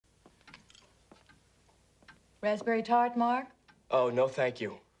Raspberry tart, Mark? Oh, no, thank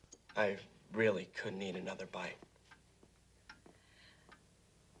you. I really couldn't eat another bite.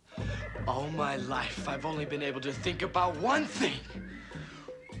 All my life, I've only been able to think about one thing.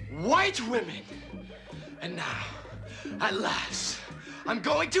 White women. And now, at last, I'm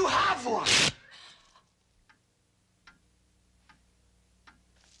going to have one.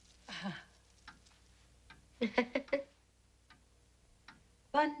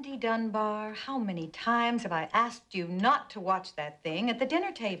 Bundy Dunbar, how many times have I asked you not to watch that thing at the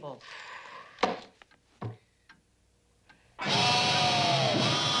dinner table?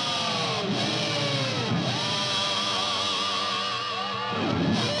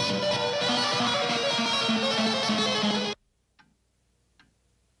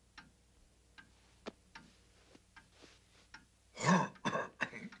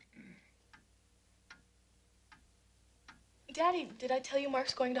 Daddy, did I tell you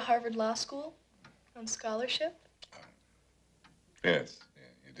Mark's going to Harvard Law School on scholarship? Yes, yeah,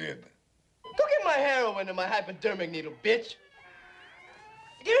 you did. Go get my heroin and my hypodermic needle, bitch.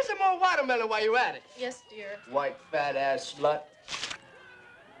 Give me some more watermelon while you're at it. Yes, dear. White fat ass slut.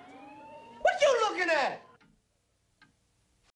 What you looking at?